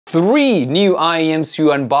3 new IEMs to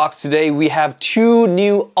unbox today. We have 2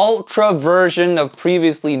 new Ultra version of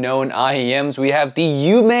previously known IEMs. We have the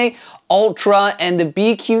Yume Ultra and the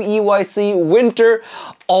BQEYZ Winter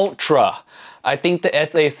Ultra. I think the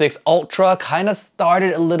SA6 Ultra kind of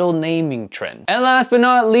started a little naming trend. And last but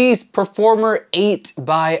not least, Performer 8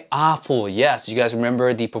 by Aful. Yes, you guys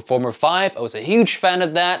remember the Performer 5? I was a huge fan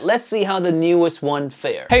of that. Let's see how the newest one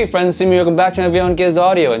fares. Hey friends, it's me, welcome back to another video on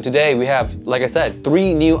BQEYZ, and today we have, like I said,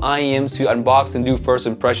 3 new IEMs to unbox and do first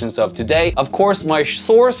impressions of today. Of course, my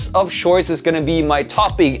source of choice is gonna be my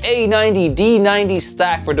Topic A90 D90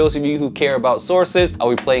 stack. For those of you who care about sources,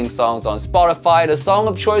 I'll be playing songs on Spotify. The song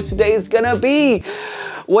of choice today is gonna be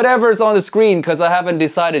whatever's on the screen, because I haven't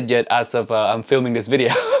decided yet as of I'm filming this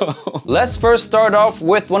video. Let's first start off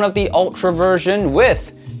with one of the Ultra version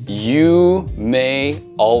with Yume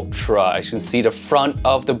Ultra. As you can see the front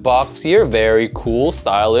of the box here, very cool,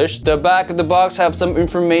 stylish. The back of the box have some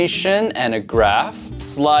information and a graph.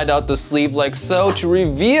 Slide out the sleeve like so to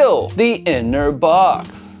reveal the inner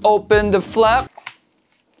box. Open the flap.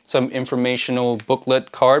 Some informational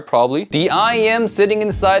booklet card probably. The IEM sitting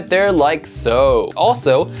inside there like so.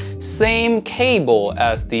 Also, same cable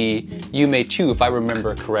as the Yume 2 if I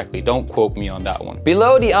remember correctly. Don't quote me on that one.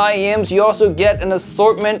 Below the IEMs, you also get an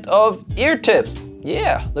assortment of ear tips.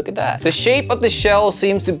 Yeah, look at that. The shape of the shell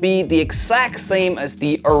seems to be the exact same as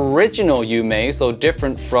the original Yume, so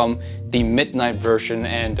different from the Midnight version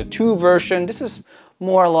and the 2 version. This is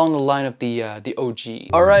more along the line of the OG.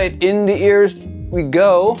 All right, in the ears we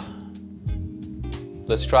go.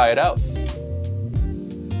 Let's try it out.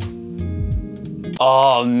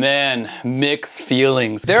 Oh man, mixed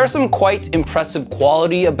feelings. There are some quite impressive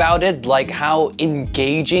quality about it, like how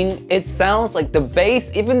engaging it sounds. Like the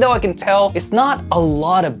bass, even though I can tell it's not a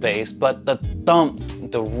lot of bass, but the thumps,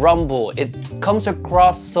 the rumble, it comes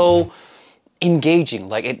across so engaging.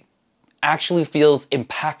 Like it actually feels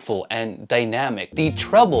impactful and dynamic. The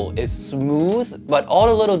treble is smooth, but all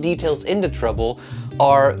the little details in the treble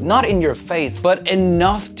are not in your face, but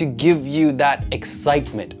enough to give you that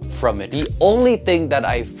excitement from it. The only thing that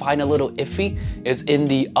I find a little iffy is in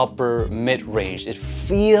the upper mid-range. It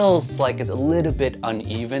feels like it's a little bit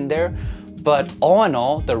uneven there. But all in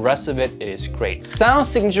all, the rest of it is great. Sound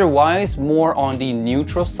signature wise, more on the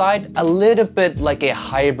neutral side, a little bit like a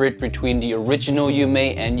hybrid between the original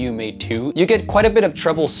Yume and Yume 2. You get quite a bit of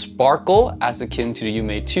treble sparkle as akin to the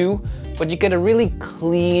Yume 2, but you get a really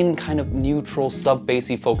clean kind of neutral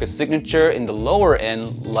sub-bassy focus signature in the lower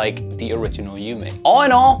end like the original Yume. All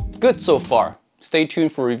in all, good so far. Stay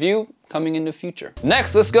tuned for review coming in the future.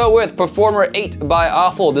 Next, let's go with Performer 8 by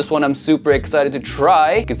Aful. This one I'm super excited to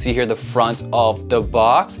try. You can see here the front of the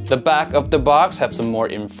box. The back of the box have some more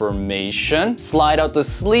information. Slide out the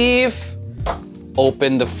sleeve.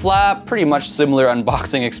 Open the flap. Pretty much similar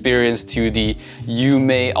unboxing experience to the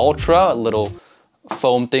Yume Ultra. A little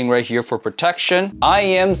foam thing right here for protection.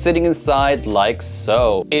 IEM sitting inside like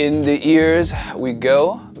so. In the ears we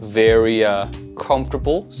go. Very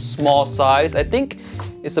comfortable, small size. I think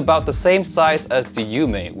it's about the same size as the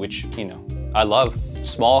Yume, which, you know, I love.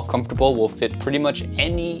 Small, comfortable, will fit pretty much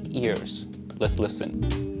any ears. Let's listen.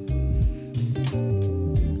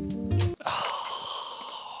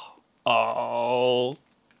 Oh.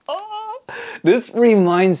 This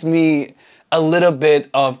reminds me a little bit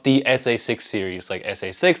of the SA6 series, like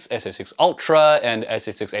SA6, SA6 Ultra, and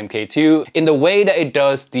SA6 MK2 in the way that it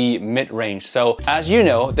does the mid-range. So as you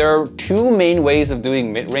know, there are 2 main ways of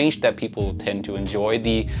doing mid-range that people tend to enjoy.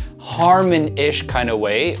 The Harmon-ish kind of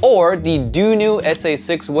way, or the do-new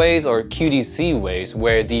SA6 ways or QDC ways,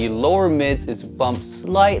 where the lower mids is bumped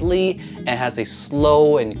slightly and has a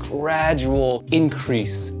slow and gradual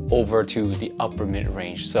increase over to the upper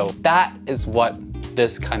mid-range. So that is what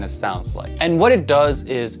this kind of sounds like. And what it does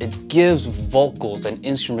is it gives vocals and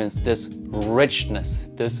instruments this richness,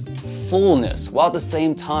 this fullness, while at the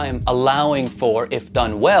same time allowing for, if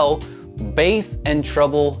done well, bass and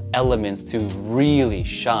treble elements to really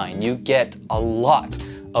shine. You get a lot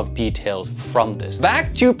of details from this.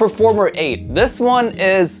 Back to Performer 8. This one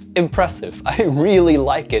is impressive. I really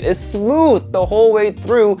like it. It's smooth the whole way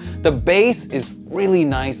through. The bass is really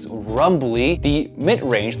nice, rumbly. The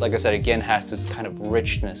mid-range, like I said again, has this kind of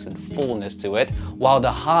richness and fullness to it, while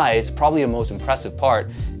the highs, probably the most impressive part,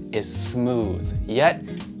 is smooth, yet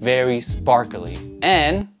very sparkly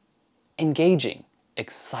and engaging,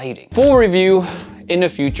 exciting. Full review in the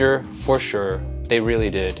future for sure. They really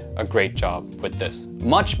did a great job with this.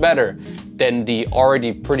 Much better than the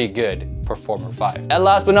already pretty good Performer 5. And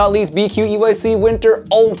last but not least, BQEYZ Winter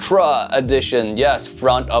Ultra Edition. Yes,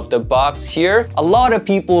 front of the box here. A lot of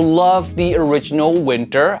people love the original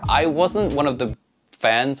Winter. I wasn't one of the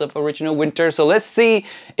fans of original Winter. So let's see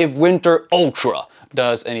if Winter Ultra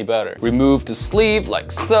does any better. Remove the sleeve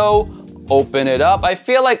like so. Open it up. I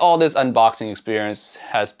feel like all this unboxing experience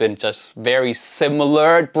has been just very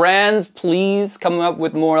similar. Brands, please come up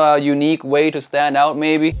with more unique way to stand out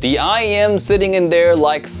maybe. The IEM sitting in there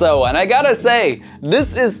like so. And I gotta say,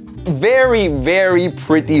 this is very, very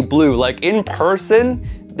pretty blue. Like in person,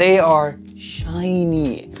 they are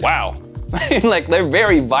shiny. Wow. Like they're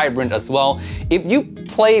very vibrant as well. If you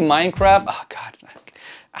play Minecraft, oh God.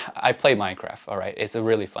 I play Minecraft, all right? It's a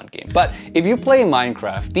really fun game. But if you play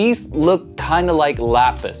Minecraft, these look kind of like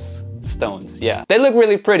lapis stones, yeah. They look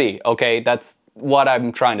really pretty, okay? That's what I'm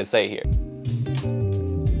trying to say here.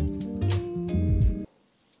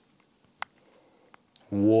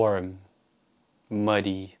 Warm,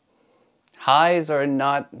 muddy. Highs are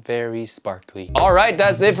not very sparkly. All right,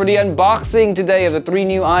 that's it for the unboxing today of the 3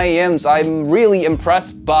 new IEMs. I'm really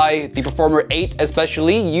impressed by the Performer 8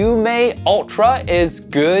 especially. Yume Ultra is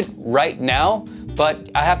good right now, but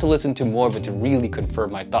I have to listen to more of it to really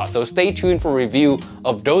confirm my thoughts. So stay tuned for a review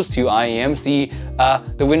of those 2 IEMs.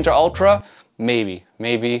 The Winter Ultra, maybe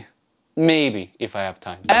if I have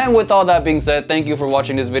time. And with all that being said, thank you for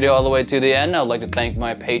watching this video all the way to the end. I'd like to thank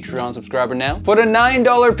my Patreon subscriber now. For the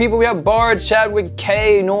 $9 people, we have Bard, Chadwick,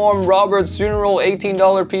 K, Norm, Robert, Funeral,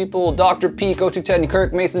 $18 people, Dr. P, Go210,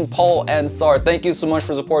 Kirk, Mason, Paul, and Sar. Thank you so much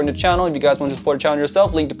for supporting the channel. If you guys want to support the channel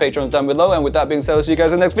yourself, link to Patreon is down below. And with that being said, I'll see you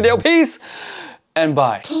guys in the next video. Peace and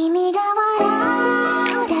bye.